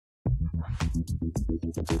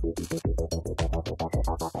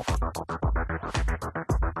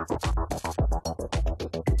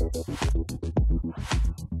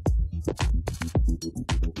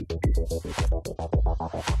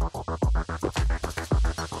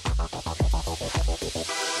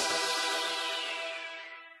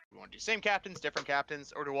Want to do same captains, different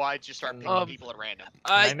captains, or do I just start picking people at random?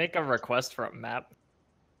 Can I make a request for a map?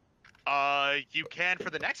 You can for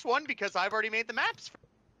the next one because I've already made the maps.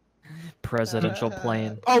 Presidential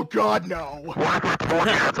plane. Oh God, no!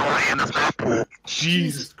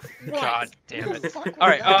 Jesus. God damn it! All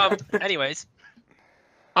right. Anyways,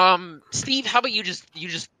 Steve, how about you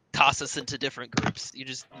just toss us into different groups? You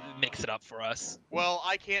just mix it up for us. Well,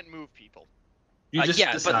 I can't move people. You just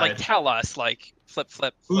yeah, decide. but like tell us, like flip.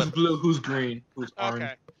 Who's blue? Who's green? Who's orange?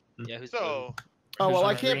 Okay. Yeah, who's So. Oh well,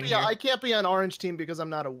 I Who's can't green be. here? I can't be on orange team because I'm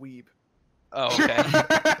not a weeb. Oh, okay.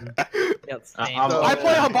 I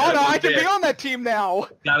play Habana. I can be on that team now.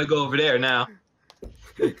 Gotta go over there now.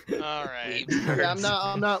 All right. Yeah, I'm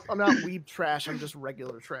not weeb trash. I'm just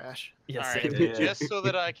regular trash. Yes, All right. Yeah. Just so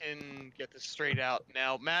that I can get this straight out.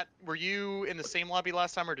 Now, Matt, were you in the same lobby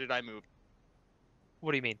last time, or did I move?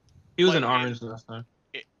 What do you mean? He was Like, in orange last time.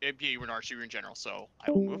 Yeah, you were in orange. You were in general. So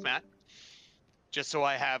I will move Matt, just so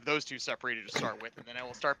I have those two separated to start with, and then I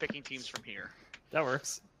will start picking teams from here. That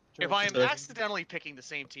works. If I am accidentally picking the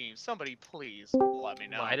same team, somebody please let me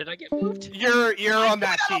know. Why did I get moved? You're on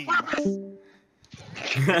that team.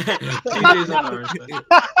 TJ's on orange.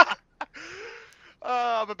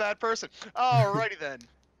 I'm a bad person. Alrighty then.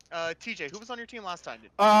 TJ, who was on your team last time?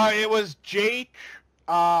 It was Jake,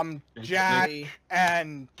 Jack,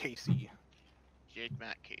 and Casey. Jake,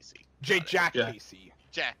 Matt, Casey. Jake, Jack, Yeah. Casey.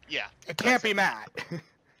 Jack, yeah. It can't be Matt.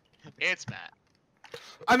 It's Matt.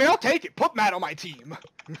 I mean, I'll take it. Put Matt on my team.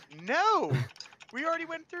 No! We already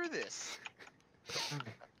went through this.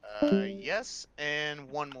 Yes, and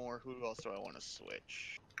one more. Who else do I want to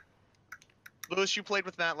switch? Lewis, you played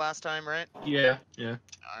with Matt last time, right? Yeah.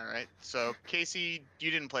 Alright, so Casey,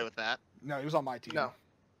 you didn't play with Matt. No, he was on my team. No.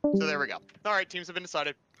 So there we go. Alright, teams have been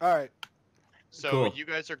decided. All right. So Cool. you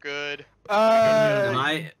guys are good.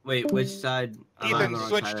 Wait, which side? Am I on Ethan, the wrong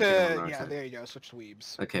switch side? I to think I'm on the wrong yeah. side. There you go. Switch to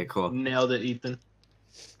Weebs. Okay, cool. Nailed it, Ethan.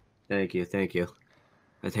 Thank you.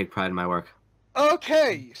 I take pride in my work.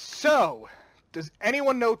 Okay, so does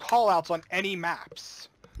anyone know callouts on any maps?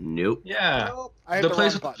 Nope. Yeah. I hit The the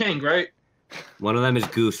place wrong with the button. king, right? One of them is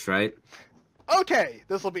Goose, right? Okay,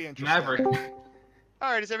 this will be interesting. Maverick.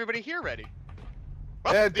 Alright, is everybody here ready?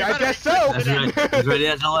 I you better guess be so. That's right. As ready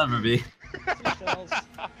as I'll ever be.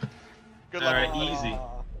 Good luck. Alright, easy.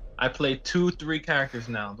 I played 2-3 characters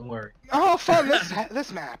now. Don't worry. Oh, fun!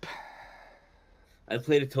 This map. I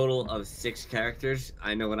played a total of 6 characters.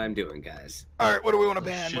 I know what I'm doing, guys. All right, what do we want to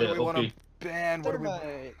ban? What do Shit, we want to okay. ban? What do we?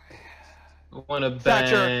 I want to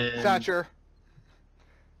ban... Thatcher.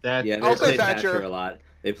 That... Yeah, I'll they say play Thatcher. Thatcher a lot.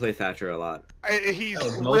 They play Thatcher a lot. He's That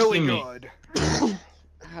was mostly really me. good.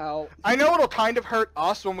 How? I know it'll kind of hurt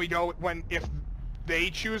us if they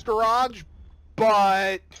choose Garage,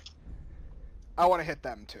 but I want to hit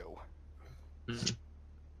them too. Mhm.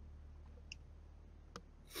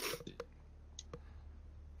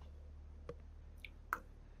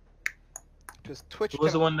 Because Twitch. What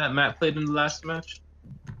was the one that Matt played in the last match?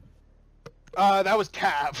 That was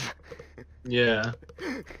Cav. Yeah. They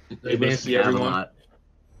Able to banned see Cav a everyone. lot.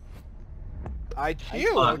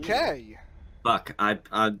 IQ. Okay. Fuck,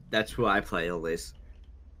 that's who I play always.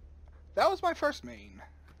 That was my first main.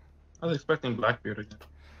 I was expecting Blackbeard again.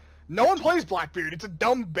 No one plays Blackbeard. It's a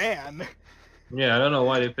dumb ban. Yeah, I don't know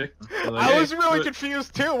why they picked him. They're like, I "Hey, was really do it."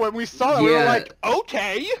 confused too when we saw it. We were Yeah. like,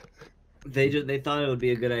 okay. They thought it would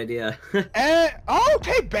be a good idea.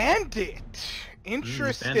 Okay, Bandit.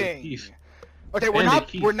 Interesting. Bandit Keith. Okay, Bandit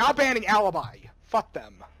Keith. we're not banning Alibi. Fuck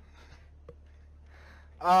them.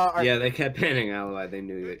 Alright. Yeah, they kept banning Ally. They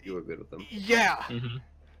knew that you were good with them. Yeah. Mhm.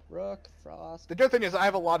 Rook, Frost. The good thing is I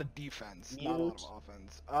have a lot of defense, not a lot Mute. of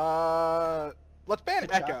offense. Let's ban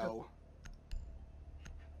T'Chaka. Echo.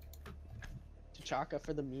 T'Chaka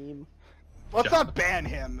for the meme. Let's T'Chaka. not ban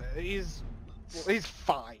him. He's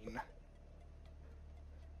fine.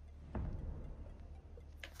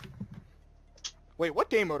 Wait, what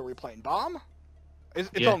game mode are we playing? Bomb? It's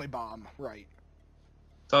Yeah. only bomb, right?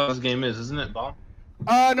 That's all this game is, isn't it, Bomb?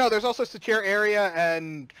 No, there's also secure area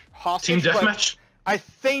and hostage. Team but Deathmatch? I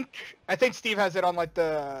think Steve has it on like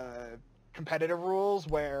the competitive rules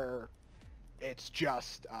where it's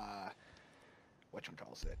just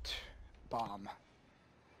whatchamacalls it, bomb.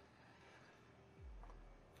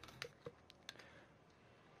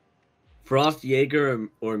 Frost, Jaeger,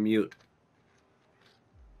 or Mute?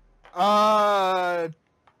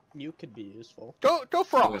 Mute could be useful. Go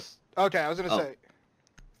Frost. Okay, I was gonna Oh. say.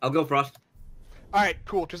 I'll go Frost. All right,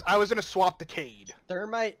 cool. Cause I was gonna swap the Cade.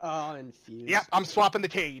 Thermite, and Fuse. Yep, I'm swapping the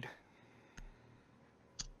Cade.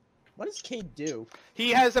 What does Cade do? He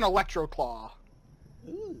has an Electro Claw,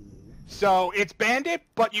 Ooh. so it's Bandit,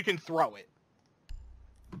 but you can throw it.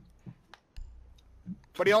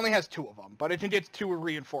 But he only has 2 of them. But it can get 2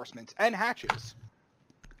 reinforcements and hatches.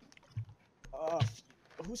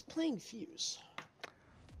 Who's playing Fuse?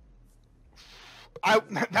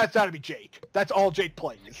 That's gotta be Jake. That's all Jake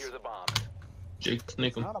plays. Secure the bomb. Jake It's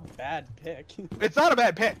Snickum. not a bad pick. It's not a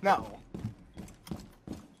bad pick, no.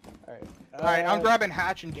 Alright. Alright, I'm grabbing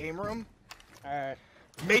hatch and game room. Alright,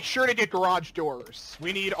 Make sure to get garage doors.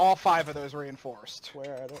 We need all 5 of those reinforced.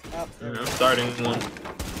 where are they? Oh, there Yeah, we I'm go. starting one.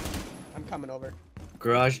 I'm coming over.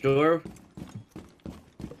 Garage door.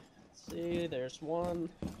 Let's see, there's one.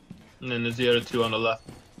 And then there's the other 2 on the left.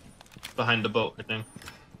 Behind the boat, I think.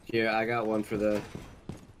 Here, I got one for the.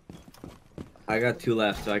 I got 2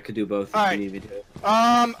 left, so I could do both. Alright. If you need me to.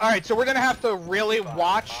 Alright, so we're gonna have to really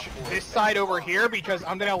watch this side over here because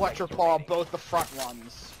I'm gonna electroclaw both the front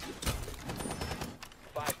ones.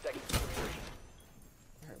 5 seconds to insertion.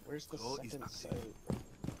 Alright, where's the Goal is second active. site?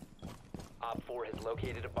 Op 4 has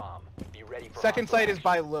located a bomb. Be ready for Second hostile site is action.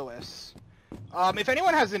 by Lewis. If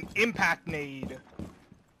anyone has an impact nade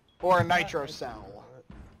or a nitro cell.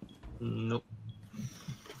 Nope.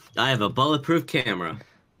 I have a bulletproof camera.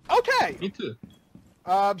 Okay. Me too.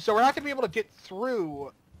 So we're not gonna be able to get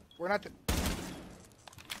through. We're not.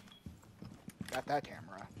 Got that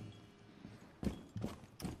camera.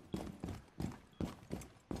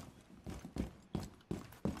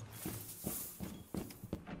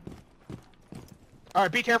 All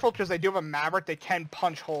right, be careful because they do have a Maverick. They can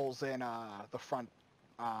punch holes in the front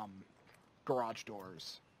garage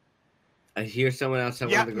doors. I hear someone outside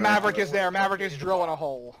one Yeah, of the garage Maverick doors. is there. Maverick is drilling a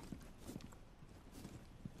hole.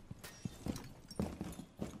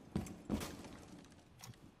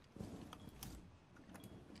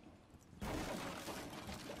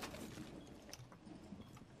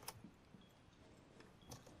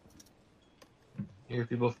 Hear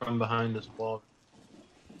people from behind this wall.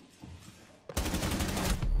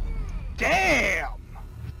 Damn!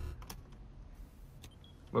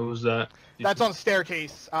 What was that? That's on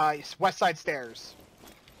staircase. West side stairs.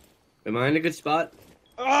 Am I in a good spot?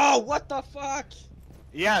 Oh, what the fuck?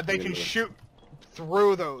 Yeah, they can Yeah. shoot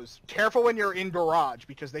through those. Careful when you're in garage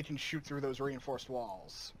because they can shoot through those reinforced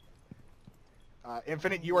walls.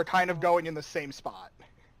 Infinite, you are kind of going in the same spot.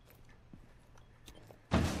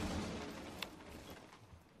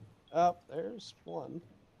 Oh, there's one.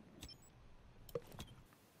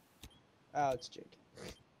 Oh, it's Jake.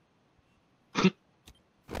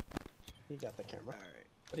 He got the camera. Alright.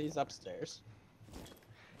 But he's upstairs.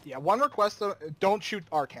 Yeah, one request though, don't shoot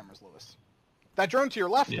our cameras, Lewis. That drone to your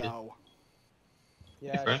left Yeah. though.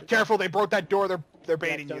 Yeah, Right. should- Careful, they broke that door, they're yeah,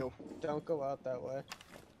 baiting you. Don't go out that way.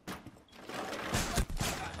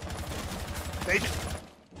 They just,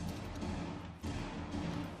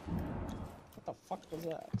 What the fuck was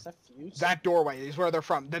that? Is that Fuse? that doorway is where they're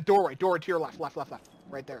from. The doorway to your left.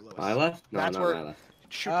 Right there, Lewis. My left? No, That's not where- my left.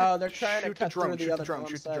 Shoot Oh, the, they're trying to shoot cut the drone, through the shoot the other drone, bomb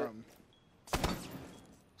shoot the site. drone.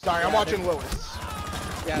 Sorry, I'm Yeah, watching Lewis.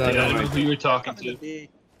 Yeah, No, Yeah, I no, don't know no. who you were talking coming to. B.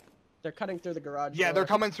 They're cutting through the garage Yeah, door. they're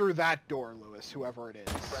coming through that door, Lewis, whoever it is.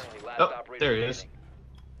 Friendly, last Oh, operator there he is. standing.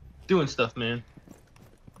 Doing stuff, man.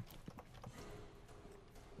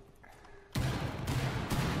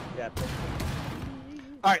 Yeah,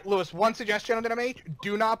 Alright, Lewis, one suggestion I'm gonna make.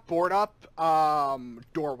 Do not board up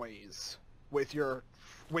doorways with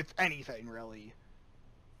anything really.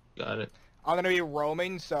 Got it. I'm gonna be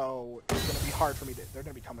roaming, so it's gonna be hard for me to they're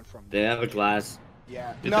gonna be coming from They have a glass.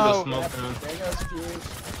 Yeah. Get No. to go smoke down. there goes Fuse.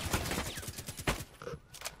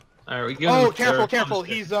 Alright, we get Oh, on the careful, stair- careful. on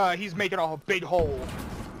the stair- He's making a big hole.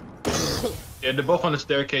 Yeah, they're both on the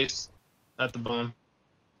staircase at the bomb.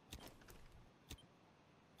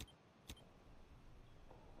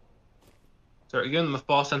 Sorry, getting them a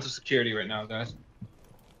false sense of security right now, guys.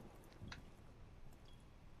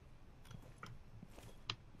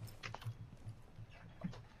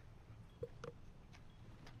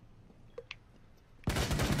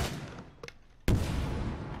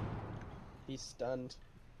 He's stunned.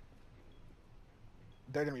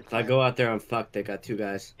 They're gonna be If I go out there, I'm fucked. They got 2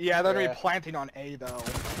 guys. Yeah, they're gonna Yeah. be planting on A though.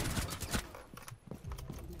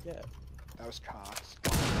 Yeah. That was Cox.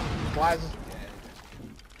 Glaz is dead.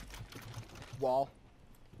 Wall.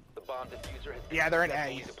 The bomb diffuser has been Yeah, they're in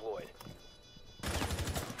successfully A. deployed.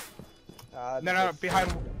 No,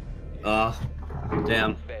 behind.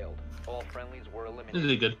 Damn. Failed. All friendlies were This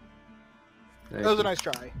eliminated. is good. Thank That was a you. nice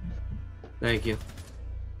try. Thank you.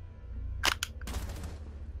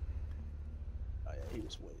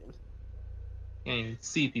 Can't even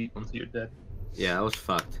see people until you're dead. Yeah, I was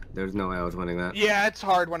fucked. There's no way I was winning that. Yeah, it's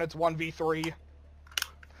hard when it's 1v3.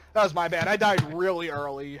 That was my bad. I died really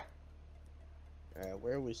early. Alright,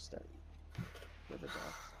 where are we starting?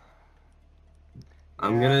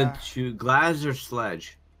 I'm gonna choose Glass or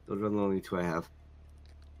Sledge. Those are the only two I have.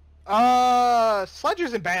 Sledge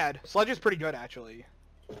isn't bad. Sledge is pretty good, actually.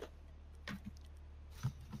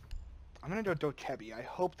 I'm gonna go Dokebi. I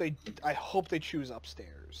hope they choose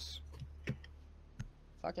upstairs.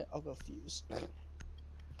 Fuck it, I'll go Fuse.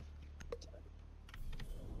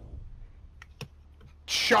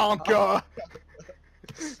 Chonka!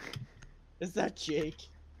 Is that Jake?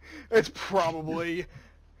 It's probably.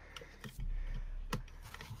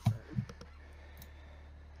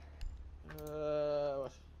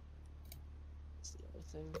 What's the other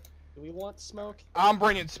thing? Do we want smoke? I'm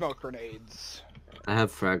bringing smoke grenades. I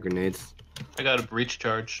have frag grenades. I got a breach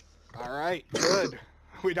charge. Alright, good.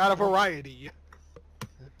 We got a variety.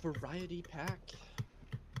 Variety pack.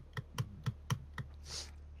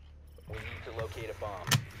 We need to locate a bomb.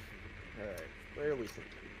 Alright, where are we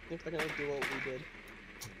thinking? Think they're gonna do what we did?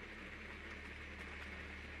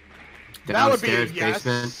 That would be a Downstairs, yes.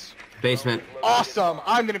 basement. Basement. Awesome.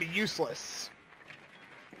 I'm gonna be useless.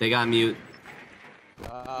 They got mute.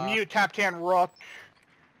 Mute, Captain Rook.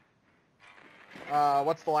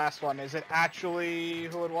 What's the last one? Is it actually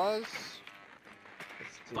who it was?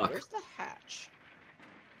 Let's see, Fuck. where's the hatch?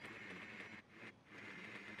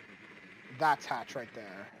 That's Hatch right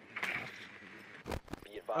there.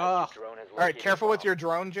 Be advised your drone has All right, located careful with bomb. your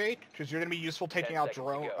drone, Jake, because you're gonna be useful taking 10 out seconds to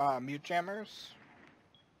drone go. mute jammers,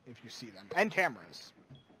 if you see them, and cameras,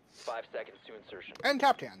 5 seconds to insertion. and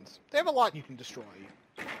Captans. They have a lot you can destroy.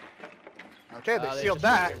 Okay, they They sealed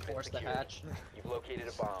just that. reinforced the hatch. You've located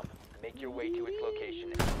a bomb. Make your way to its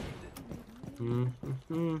location and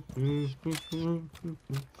defuse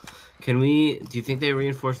it. Can we? Do you think they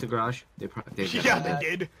reinforced the garage? They Yeah, they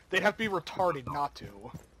did. They'd have to be retarded not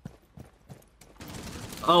to.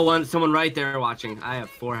 Oh, someone right there watching. I have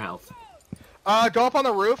 4 health. Go up on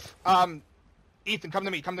the roof. Ethan, come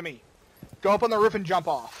to me. Come to me. Go up on the roof and jump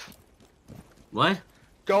off. What?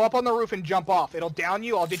 Go up on the roof and jump off. It'll down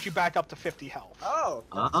you. I'll get you back up to 50 health. Oh!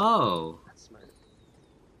 Oh. That's smart.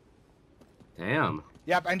 Damn.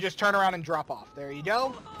 Yep, and just turn around and drop off. There you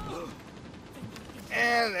go.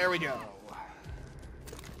 And there we go.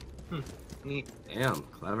 Damn.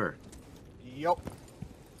 Clever. Yup.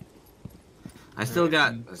 I still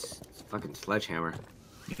got a fucking sledgehammer.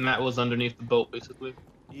 Matt was underneath the boat, basically.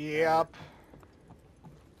 Yep.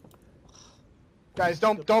 Guys,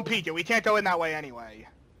 don't peek it. We can't go in that way anyway.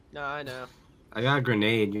 No, I know. I got a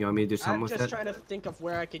grenade. You want me to do something I'm with just it? trying to think of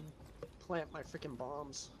where I could plant my freaking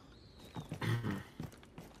bombs.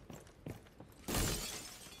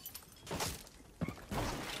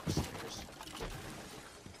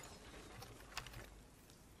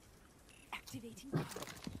 Activating. Where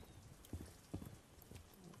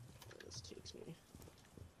this takes me.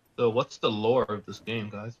 So what's the lore of this game,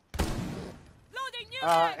 guys? Loading new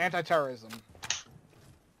Anti-terrorism.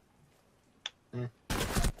 Hmm.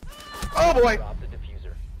 Oh boy! Drop the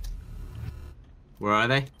diffuser. Where are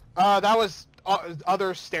they? That was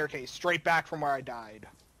other staircase, straight back from where I died.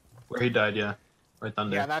 Where he died, yeah. Right down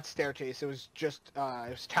there. Yeah, that staircase. It was just, it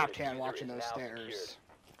was Captain diffuser watching is those now stairs.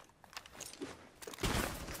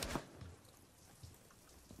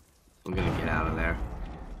 I'm gonna get out of there.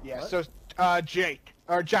 Yeah, so,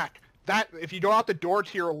 Jack, that, if you go out the door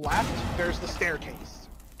to your left, there's the staircase.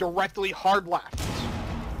 Directly hard left.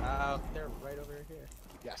 They're right over here.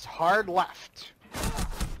 Yes, hard left.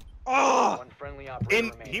 One friendly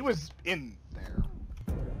operator remaining. He was in there.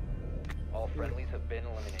 All friendlies have been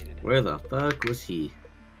eliminated. Where the fuck was he?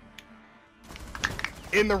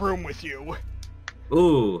 In the room with you.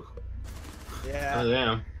 Ooh. Yeah. Oh,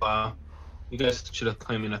 damn. Wow. You guys should have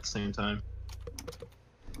claimed me at the same time.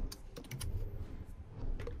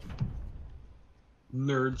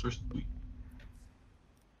 Nerds are sweet.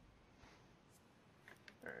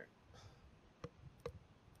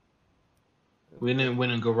 We didn't win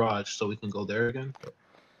in garage, so we can go there again.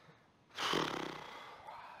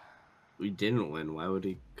 We didn't win. Why would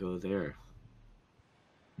he go there?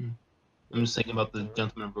 I'm just thinking about the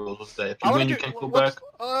gentleman rules with that. If I you wanna win, you do- can't go let's- back.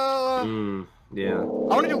 Yeah. I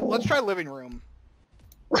want to do, let's try living room.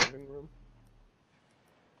 Living room.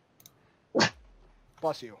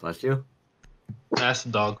 Bless you. Bless you. Ask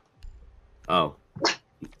the dog. Oh.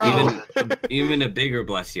 Oh. Even a bigger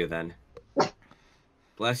bless you then.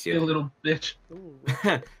 Bless You you. little bitch. Ooh.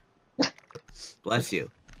 Bless you.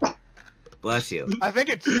 Bless you. I think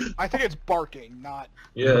it's barking, not.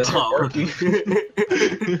 Yeah, it's Oh. working.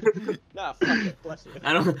 Nah, fuck it. Bless you.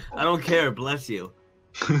 I don't care. Bless you.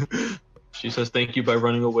 She says thank you by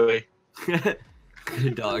running away.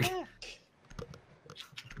 Good dog. Come back.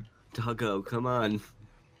 Doggo, come on.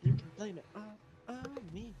 You can blame it on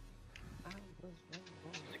me. I was wrong.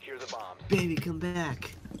 Secure the bomb. Baby, come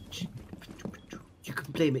back. You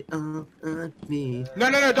can blame it on me. No,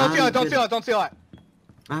 don't steal it, don't steal it, don't steal it.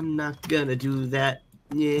 I'm not gonna do that.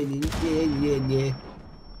 Yeah, yeah, yeah, yeah.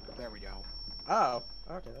 There we go. Oh,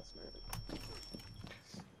 okay, that's weird.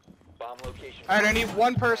 Bomb location. Alright, I need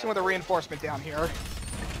one person with a reinforcement down here.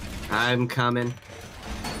 I'm coming.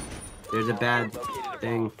 There's a bad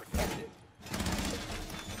thing.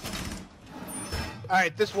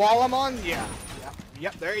 Alright, this wall I'm on, yeah.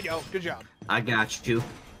 Yep, there you go. Good job. I got you.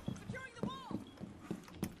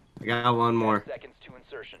 I got one more. Seconds to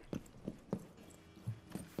insertion.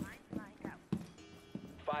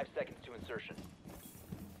 5 seconds to insertion.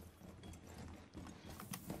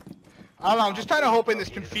 I don't know, I'm just kind of hoping this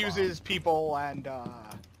confuses people and,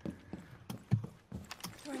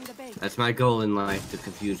 Throwing the bait. That's my goal in life, to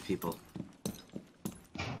confuse people.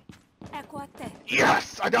 Equate.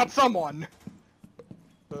 yes! I got someone!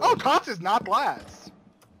 Oh, Tots is not glass.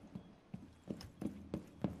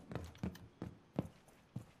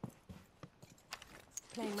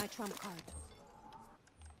 Playing my trump card.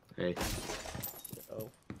 Hey. Oh.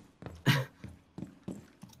 I'm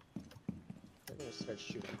gonna start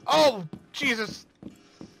shooting. Oh, Jesus!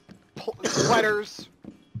 Sweaters.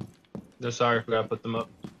 They're sorry, I forgot to put them up.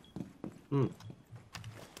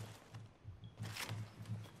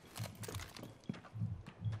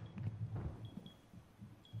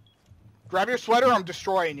 Grab your sweater, I'm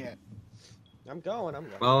destroying it. I'm going.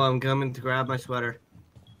 Well, I'm coming to grab my sweater.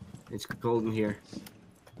 It's cold in here.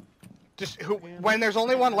 Just when there's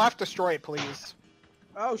only one left, destroy it, please.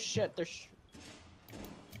 Oh shit, there's.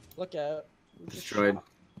 Look out. Who just Destroyed. shot-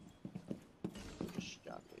 who just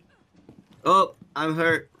shot me? Oh, I'm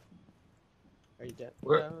hurt. Are you dead?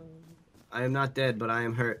 Where- I am not dead, but I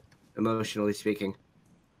am hurt, emotionally speaking.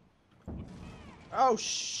 Oh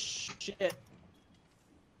shit.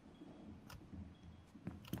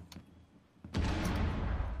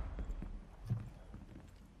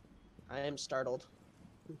 I am startled.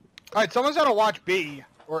 Alright, someone's gotta watch B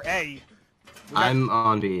or A. I'm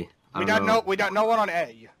on B. We got no one on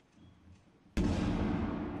A.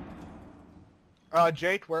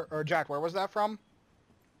 Jack, where was that from?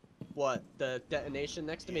 What? The detonation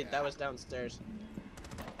next to me? That was downstairs.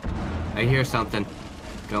 I hear something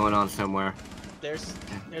going on somewhere. There's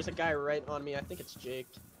a guy right on me. I think it's Jake.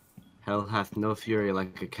 Hell hath no fury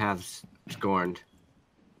like a calf's scorned.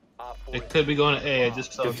 It could be going to A. I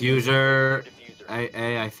just saw. Diffuser.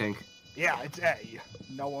 A, I think. Yeah, it's A.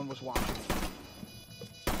 No one was watching.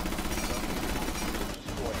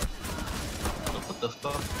 What the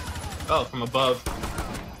fuck? Oh, from above.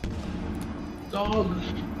 Dog,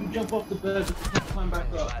 you jump off the bed, but you can't climb back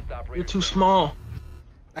up. You're too small.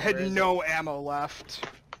 I had no ammo left.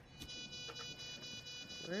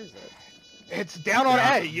 Where is it? It's down on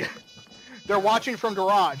A. They're watching from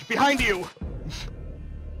garage. Behind you!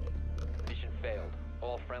 Mission failed.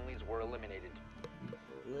 All friendlies were eliminated.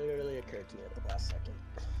 Literally occurred to me at the last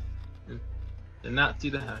second. Did not see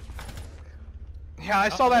the hack. Yeah, I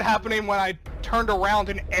saw that happening when I turned around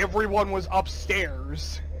and everyone was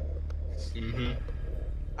upstairs. Mm-hmm.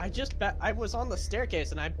 I was on the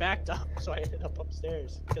staircase and I backed up, so I ended up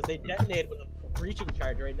upstairs because they detonated with a breaching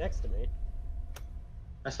charge right next to me.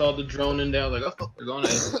 I saw the drone in there. I was like, oh, they're going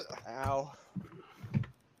to A. Ow.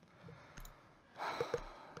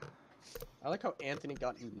 I like how Anthony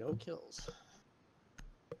got no kills.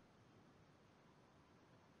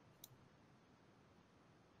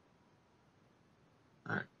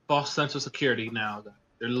 Alright. False sense of security now.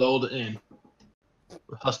 They're lulled in.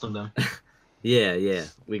 We're hustling them. Yeah,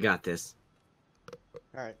 we got this.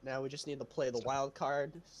 Alright, now we just need to play the wild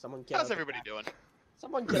card. Someone get How's out everybody doing?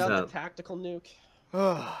 Someone get out What's the up? tactical nuke.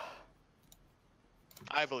 I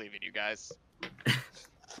believe in you guys.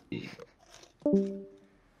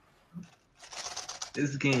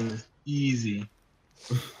 This game is easy.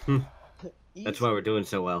 That's why we're doing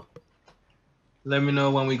so well. Let me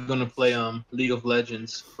know when we're gonna play League of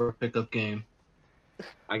Legends for a pickup game.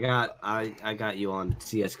 I got you on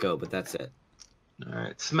CS:GO, but that's it.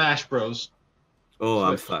 Alright, Smash Bros. Oh,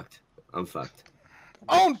 I'm Switch. fucked. I'm fucked.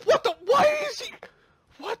 Oh, what the? Why is he?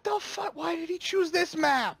 What the fuck? Why did he choose this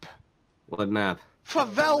map? What map?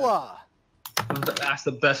 Favela. That's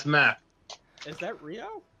the best map. Is that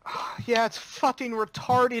Rio? Yeah, it's fucking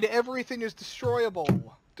retarded. Everything is destroyable.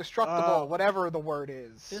 destructible, whatever the word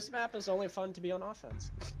is. This map is only fun to be on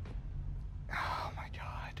offense. Oh my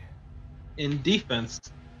god. In defense,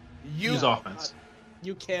 use offense.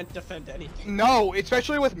 You can't defend anything. No,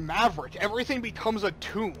 especially with Maverick. Everything becomes a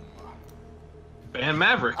tomb. Ban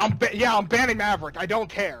Maverick. I'm banning Maverick. I don't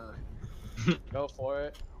care. Go for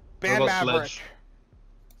it. Ban What about Maverick. Sledge?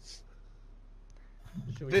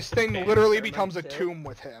 Should we This thing ban literally Thermite becomes a too? tomb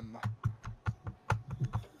with him.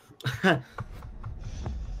 Oh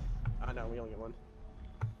no, we only get one.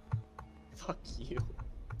 Fuck you.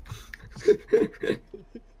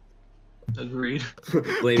 Agreed.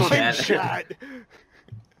 Blame Blame chat. chat.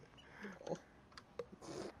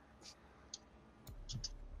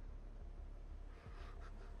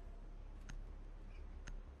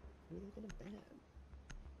 Who are they gonna ban?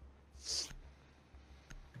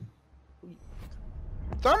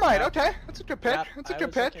 Thermite, okay. That's a good pick. Yep, That's a I good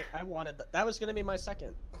was pick. looking- I wanted that. That was gonna be my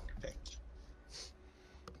second pick.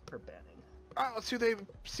 For banning. Let's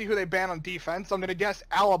see who they ban on defense. I'm gonna guess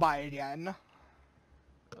Alibi again.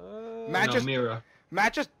 Matt No, just Mira.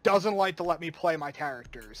 Matt just doesn't like to let me play my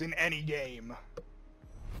characters in any game.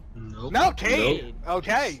 Nope. No, Cade.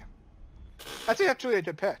 Okay. That's actually a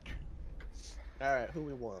good pick. All right, who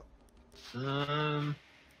we want?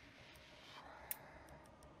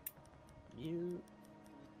 Mute.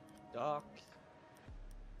 Doc.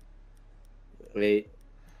 Wait,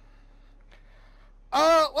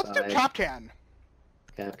 Let's do Bye. Capcan.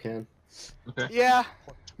 Capcan. Okay. Yeah,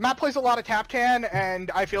 Matt plays a lot of Capcan, and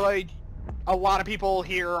I feel like a lot of people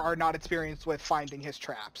here are not experienced with finding his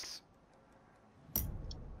traps.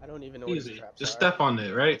 I don't even know what his Easy. traps Just are. step on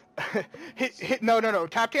it, right? No.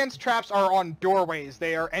 Capcan's traps are on doorways.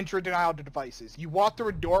 They are entry denial devices. You walk through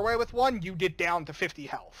a doorway with one, you get down to 50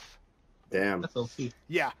 health. Damn. That's OP.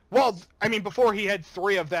 Yeah. Well, I mean, before he had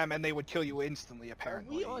 3 of them, and they would kill you instantly, Are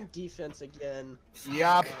apparently. we on defense again?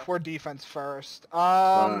 Yep, we're defense first.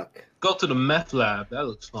 Fuck. Go to the meth lab. That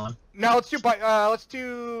looks fun. No, let's do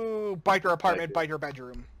biker apartment, biker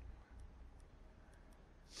bedroom.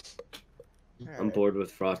 I'm bored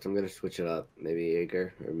with Frost. I'm gonna switch it up. Maybe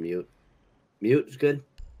Jaeger or Mute. Mute's good.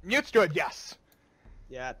 Mute's good, yes.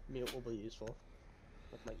 Yeah, mute will be useful.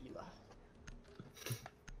 With my Ela.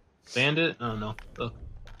 Bandit? Oh no. Look.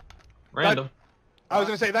 Random. I was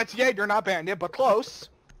gonna say that's Jaeger, not Bandit, but close.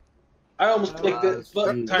 I almost picked it,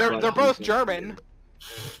 but They're both German.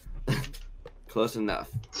 Close enough.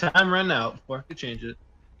 time ran out before I could change it.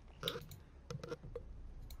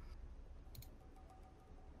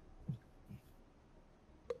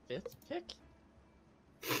 Fifth pick?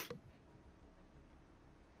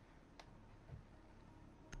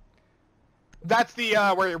 That's the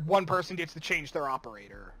where one person gets to change their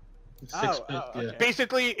operator. Okay.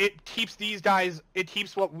 Basically, it keeps these guys. It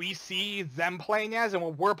keeps what we see them playing as and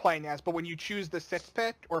what we're playing as. But when you choose the 6th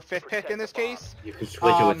pick or 5th pick in this case, You can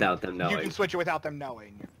switch it without them you knowing. can switch it without them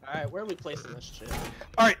knowing. All right, where are we placing this shit?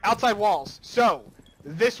 All right, outside walls. So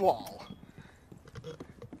this wall.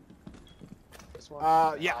 This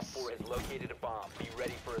one. Yes. Op 4 has located a bomb. Be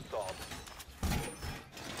ready for assault.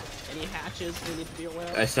 Any hatches we need to be aware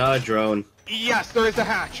of? I saw a drone. Yes, there is a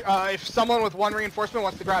hatch. If someone with 1 reinforcement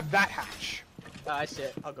wants to grab that hatch. I see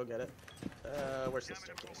it. I'll go get it. Where's the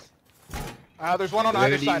staircase? There's one on Where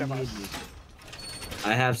either do side you of us. need me?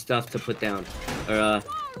 I have stuff to put down. Or,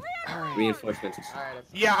 Alright. reinforcements. All right.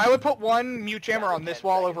 Yeah, I would put one mute jammer on this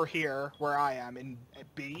wall over here, where I am, in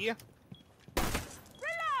B.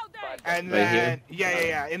 And Right then, here?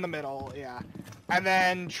 yeah, in the middle, yeah. And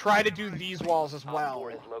then try to do these walls as well.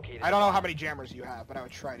 I don't know how many jammers you have, but I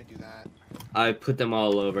would try to do that. I put them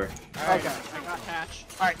all over. Okay. I got hatch.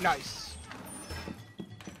 Alright, nice.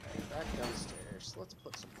 Back downstairs. Let's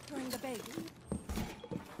put some Bring the baby.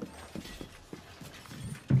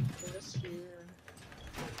 this here.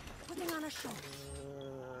 Putting on a show.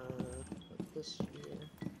 Put this here.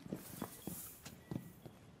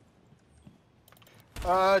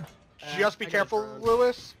 Just be I got careful, drones.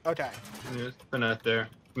 Lewis. Okay. Yeah, just put that there.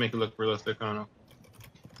 Make it look realistic. I don't know.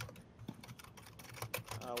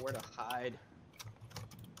 Where to hide?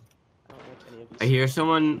 I don't like any of these. I hear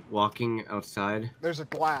someone walking outside. There's a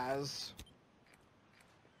Glaz.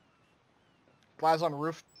 Glaz on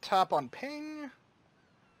rooftop on ping.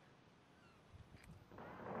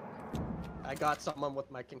 I got someone with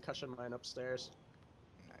my concussion mine upstairs.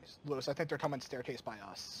 Nice. Lewis, I think they're coming staircase by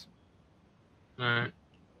us. Alright.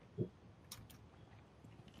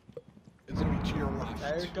 It's gonna be to your left.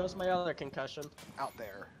 There goes my other concussion. Out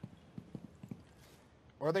there.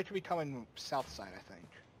 Or they could be coming south side, I think.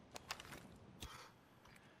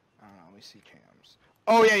 I don't know, let me see cams.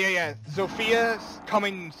 Oh, yeah. Zophia's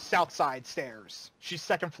coming south side stairs. She's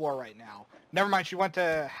 2nd floor right now. Never mind, she went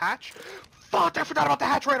to hatch. Fuck, I forgot about the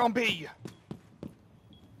hatch right on B.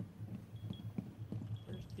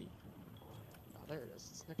 Where's B? Oh, there it is.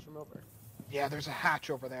 It's next room over. Yeah, there's a hatch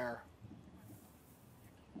over there.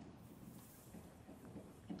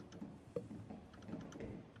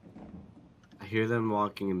 I hear them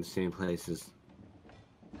walking in the same places.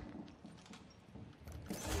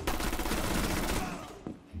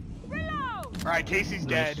 Alright, Casey's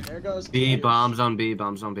dead. There goes. B, Cage. bombs on B,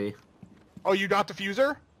 bombs on B. Oh, you got the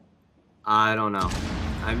fuser? I don't know.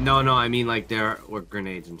 No, I mean like there were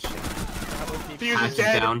grenades and shit. That would be Fuse Hatch is is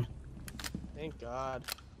dead. down. Thank God.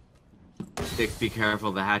 Stick, be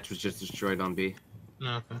careful. The hatch was just destroyed on B.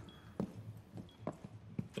 No, okay.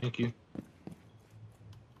 Thank you.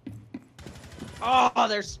 Oh,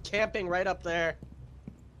 there's camping right up there.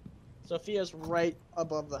 Sophia's right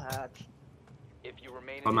above the hatch. If you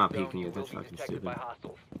remain I'm in not the zone, peeking you it, will that's be fucking detected by stupid.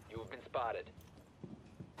 hostiles. You have been spotted.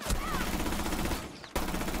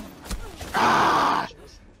 Ah!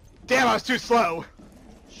 Damn, I was too slow.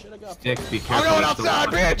 Should have got. Stick, be I'm careful. going with the outside,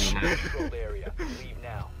 fucking bitch! hatch. Controlled area. Leave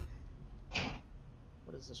now.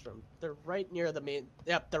 What is this room? They're right near the main.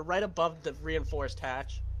 Yep, they're right above the reinforced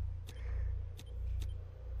hatch.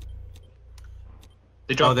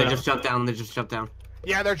 They Oh, dropped they down. just jumped down. They just jumped down.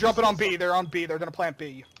 Yeah, they're jumping on B. They're on B. They're gonna plant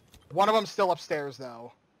B. One of them's still upstairs,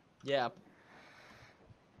 though. Yeah.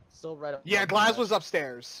 Still right up. Yeah, above the Glaz hatch. was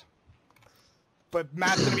upstairs. But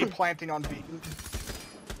Matt's gonna be planting on B.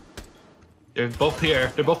 They're both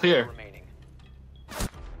here. They're both here. Remaining.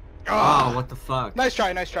 Oh, what the fuck? Nice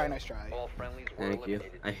try, nice try, nice try. All friendlies were Thank you.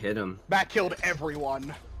 eliminated. I hit him. Matt killed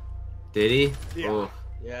everyone. Did he? Yeah. Oh.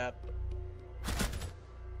 Yep.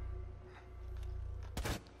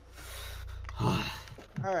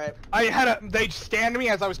 All right. They scanned me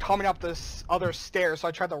as I was coming up this other stair, so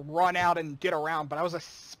I tried to run out and get around, but I was a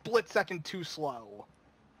split second too slow.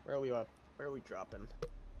 Where are we up? Where are we dropping?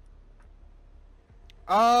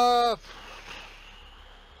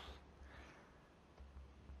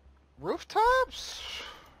 Rooftops?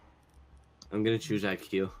 I'm gonna choose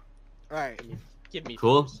IQ. Right. Give me.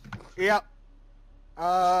 Cool. fuse. Yep.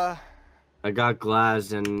 I got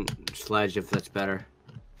glass and sledge if that's better.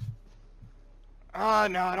 No,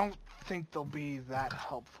 I don't think they'll be that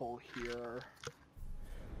helpful here.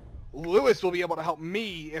 Lewis will be able to help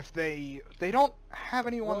me if they don't have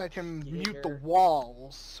anyone that can mute the here.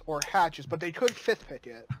 walls or hatches, but they could fifth pick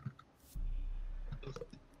it.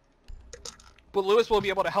 But Lewis will be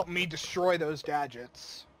able to help me destroy those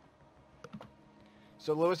gadgets.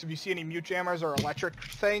 So Lewis, if you see any mute jammers or electric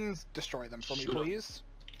things, destroy them for me, Sure. please.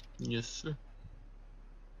 Yes, sir.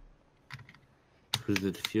 Who's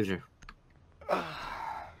the diffuser?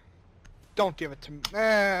 Don't give it to me.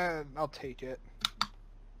 I'll take it.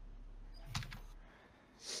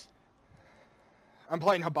 I'm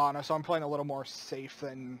playing Habana, so I'm playing a little more safe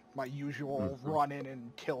than my usual run in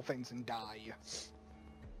and kill things and die.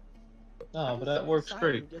 Oh, but that works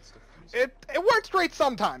great. It works great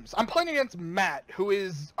sometimes. I'm playing against Matt, who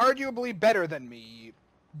is arguably better than me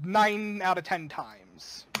 9 out of 10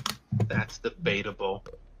 times. That's debatable.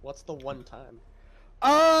 What's the one time?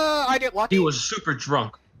 I get lucky. He was super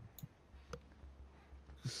drunk.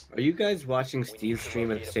 Are you guys watching Steve's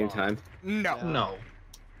stream at the same time? No. No.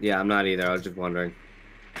 Yeah, I'm not either. I was just wondering.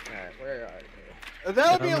 Alright, where are you?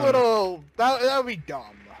 That would be a little... That would be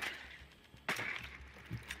dumb.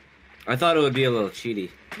 I thought it would be a little cheaty.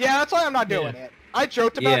 Yeah, that's why I'm not doing it. I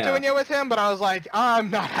joked about Yeah. doing it with him, but I was like, I'm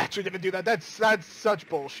not actually gonna do that. That's such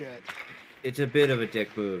bullshit. It's a bit of a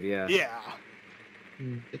dick move, yeah. Yeah.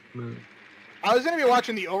 Dick move. I was gonna be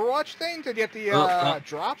watching the Overwatch thing to get the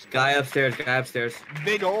drops. but Guy upstairs, guy upstairs.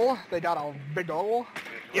 Big ol'. They got a big ol'.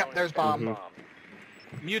 Yep, there's bomb. Mhm.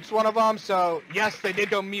 Mute's one of them, so yes, they did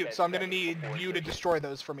go mute, so I'm gonna need you to destroy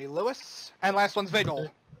those for me, Lewis. And last one's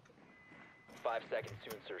Vigil. 5 seconds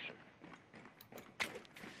to insertion.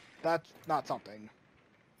 That's not something.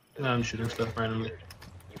 No, I'm shooting stuff randomly.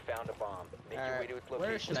 You found a bomb. Make your way Alright, to its where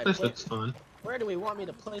location. should I This place looks fun. Where do we want me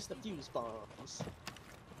to place the fuse bombs?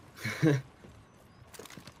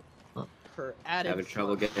 For added Having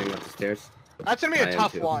trouble fun. getting up the stairs. That's gonna be I a am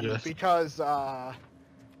tough too. one Yes. because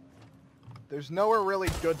there's nowhere really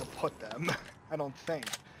good to put them. I don't think.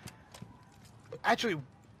 Actually,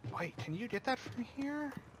 wait, can you get that from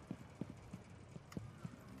here?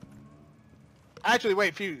 Actually,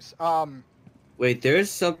 wait, Fuse. Wait, there's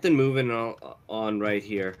something moving on right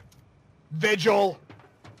here. Vigil.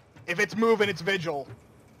 If it's moving, it's Vigil.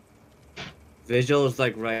 Vigil is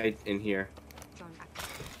like right in here. Drawn back.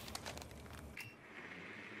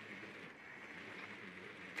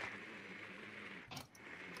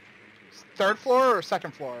 Third floor or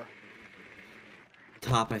second floor?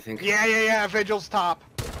 top, I think. Yeah. Vigil's top.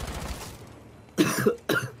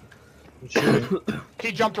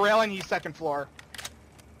 He jumped railing. He's second floor.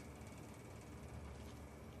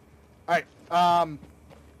 All right.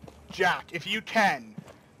 Jack, if you can,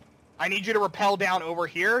 I need you to rappel down over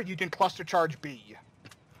here. You can cluster charge B.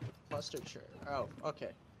 Cluster charge. Oh, okay.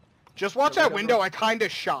 Just watch So right that window. over- I kind of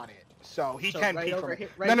shot it, so he So can right peek over from it. here-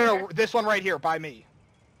 right no. here? This one right here by me.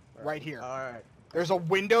 Right here. All right. There's a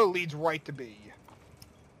window leads right to B.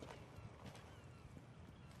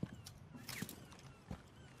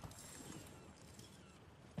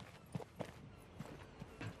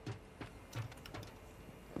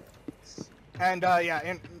 And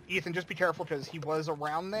and Ethan, just be careful because he was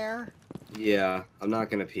around there, Yeah, I'm not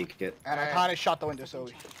gonna peek it. and I Alright. kind of shot the window, so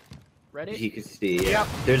Ready? He could see. Yep.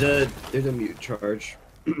 There's a mute charge.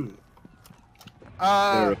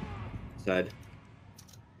 Side.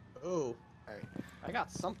 Ooh. Alright. I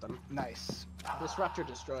got something. Nice. Disruptor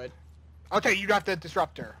destroyed. Okay, you got the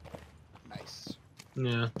disruptor. Nice.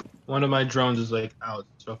 Yeah. One of my drones is like out,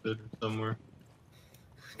 disrupted somewhere.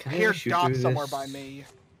 I Can hear shoot Doc through somewhere this? by me.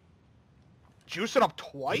 Juicing up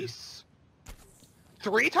twice?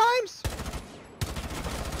 3 times?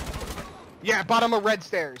 Yeah, bottom of red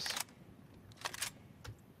stairs.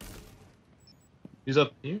 He's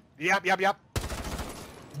up here. Yep.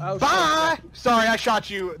 Oh, Bye! Sorry, I shot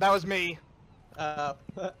you. That was me. I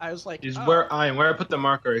was like, He's oh. where I put the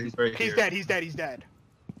marker. He's right here. He's dead.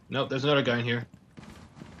 Nope, there's another guy in here.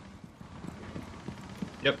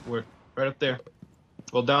 Yep, we're right up there.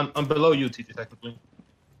 Well, down, below you, teacher, technically.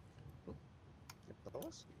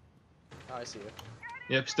 Oh, I see it.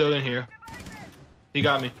 Yep, still in here. He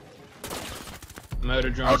got me. My other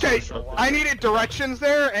drone. Okay, I needed directions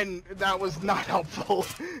there, and that was not helpful.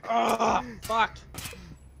 Ah, fuck.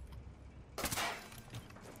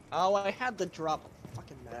 Oh, I had the drop.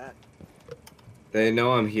 Fucking that. They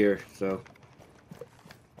know I'm here, so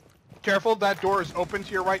Careful, that door is open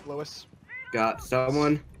to your right, Lewis. got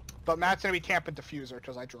someone. But Matt's gonna be camping diffuser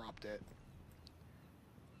because I dropped it.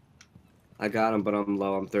 I got him, but I'm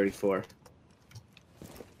low. I'm 34.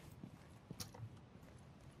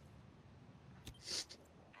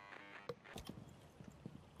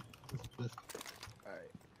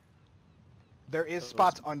 There is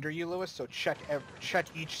spots under you, Lewis, so check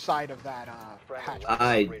each side of that hatch.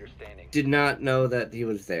 I Operator standing. did not know that he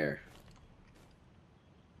was there.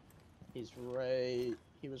 He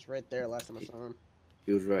was right there last time I saw him.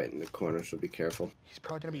 He was right in the corner, so be careful. He's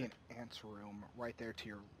probably gonna be in Ant's room, right there to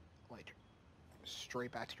your, like,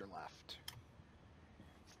 straight back to your left.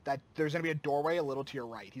 There's gonna be a doorway a little to your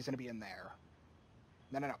right. He's gonna be in there.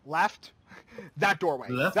 No. Left? That doorway.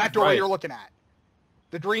 Left? That doorway Right. you're looking at.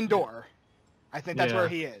 The green door. I think that's Yeah. where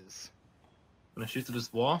he is. Can I shoot to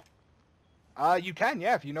this wall? You can,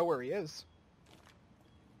 yeah, if you know where he is.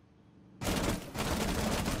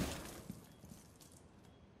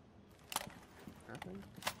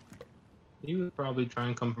 He would probably try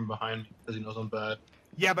and come from behind me because he knows I'm bad.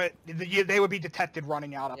 Yeah, but they would be detected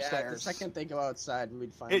running out Yeah, upstairs. the second they go outside,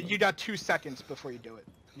 we'd find them. You got 2 seconds before you do it.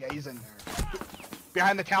 Yeah, he's in there.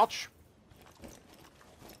 Behind the couch.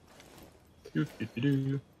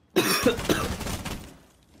 Doo-doo-doo-doo.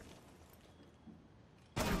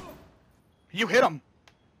 You hit him.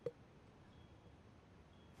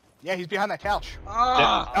 Yeah, he's behind that couch.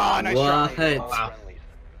 Ah, Ah, nice What? try. All Wow. friendlies.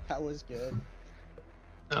 that was good.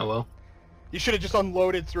 Oh well. You should have just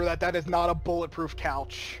unloaded through that. That is not a bulletproof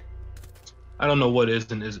couch. I don't know what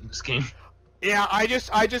is and isn't in this game. Yeah, I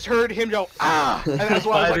just heard him go ah, and that's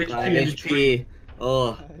why I was like, 5 HP.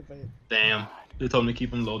 Oh, Damn. They told me to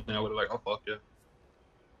keep him low, then I would have like, oh fuck yeah.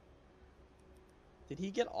 Did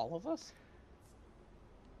he get all of us?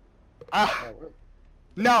 ah, Oh, we're-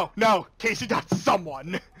 no, Casey got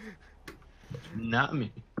someone. Not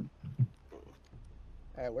me.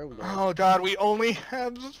 Alright, where are we going? Oh god, we only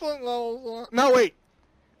have split levels. No, wait.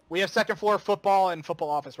 We have second floor football and football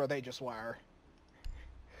office where they just were.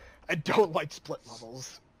 I don't like split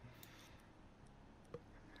levels.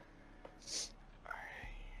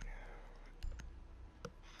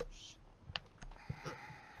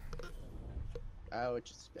 Oh, it's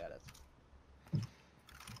just bad.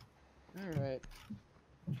 Alright.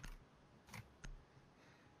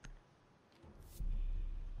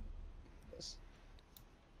 Yes.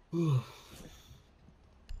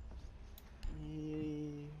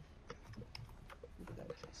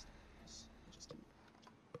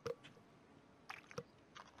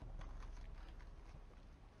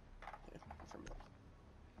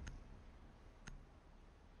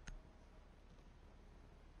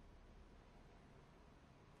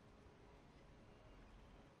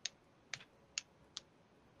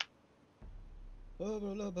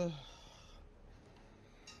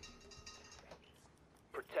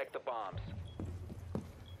 Protect the bombs.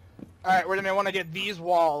 Alright, we're gonna want to get these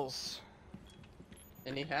walls.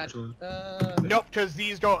 Any hatch? Nope, because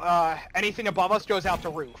these go, anything above us goes out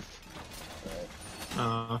the roof.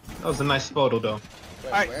 That was a nice photo, though. Wait,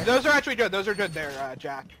 Alright, where? those are actually good. Those are good there,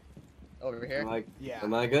 Jack. Over here? Yeah.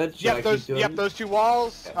 Am I good? Should I Yep, keep doing those two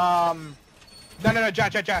walls. No,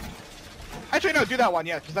 Jack. Actually, no, do that one,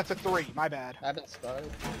 yeah, because that's a 3. My bad. I haven't started.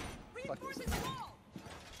 Fuck this.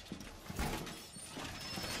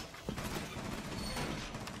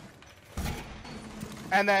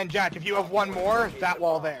 And then, Jack, if you have one more, that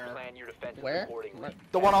wall there. Plan your defenses Where? accordingly.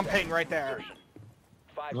 The one on ping right there.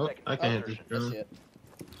 5 Nope, seconds I can hit insertion. this I drone. see it.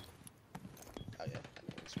 Oh yeah. I know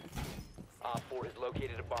this one. Op 4 has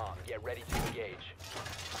located a bomb. Get ready to engage.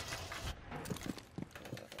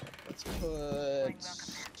 Let's put.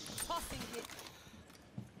 Tossing it.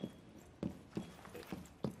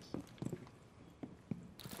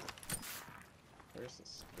 Where's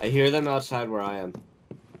this? I hear them outside where I am.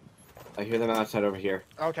 I hear them outside over here.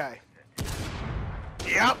 Okay.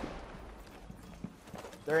 Yep.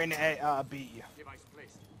 They're in B.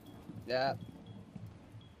 Yeah.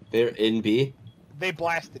 They're in B. They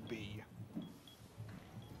blasted B.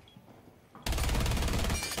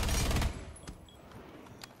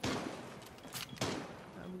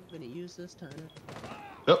 I'm gonna use this time.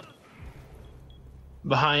 Yep.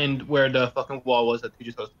 Behind where the fucking wall was that you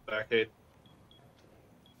just posted the barricade.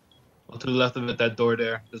 Well, to the left of it, that door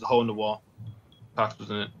there. There's a hole in the wall. Cox was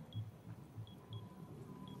in it.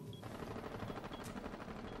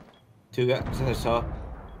 2 guys I saw.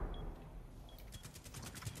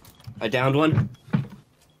 I downed one.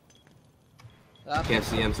 Can't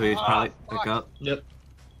see him, so he's probably pick up. Yep.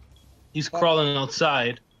 He's crawling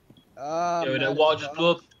outside. Yeah, that wall just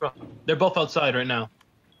blew up. They're both outside right now.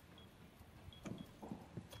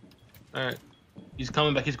 Alright. He's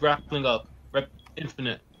coming back. He's grappling up. Rep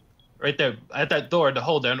infinite. Right there. At that door, the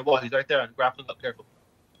hole there in the wall. He's right there and grappling up. Careful.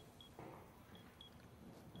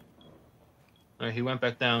 Alright, he went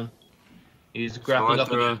back down. He's grappling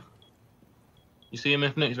up again. You see him,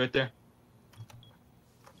 Infinite? He's right there.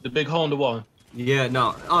 The big hole in the wall. Yeah,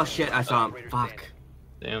 no. Oh shit, I saw him. Fuck.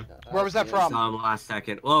 Damn. Where was that I from? saw him last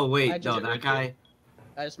second. Oh I wait, just- no, that guy.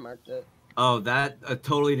 I just marked it. Oh, that a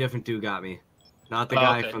totally different dude got me. Not the Oh,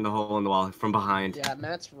 guy okay. from the hole in the wall, from behind. Yeah,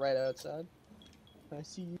 Matt's right outside. I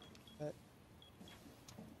see you. Matt.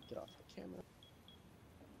 Get off the camera.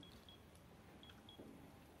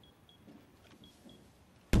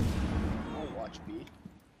 I'll watch B.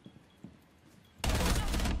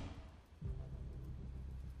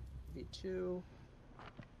 B2.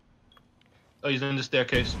 Oh, he's in the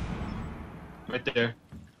staircase. Right there.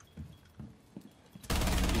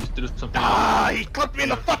 He just did something. Ah, he clipped me in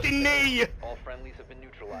the fucking knee! All friendlies have been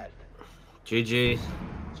neutralized. GG.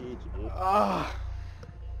 GG. Ah.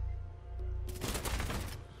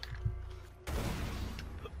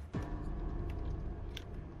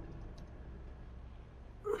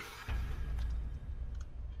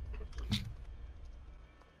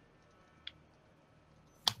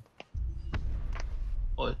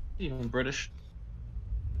 Oh, even British.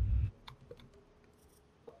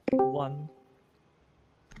 1.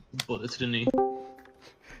 Bullet to the knee.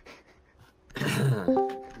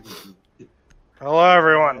 Hello,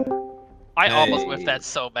 everyone. I almost Hey. whiffed that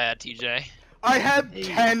so bad, TJ. I had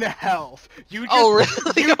 10 health. You just, Oh,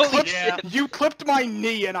 really? You Holy clipped, shit. you clipped my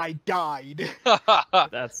knee and I died.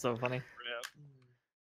 That's so funny.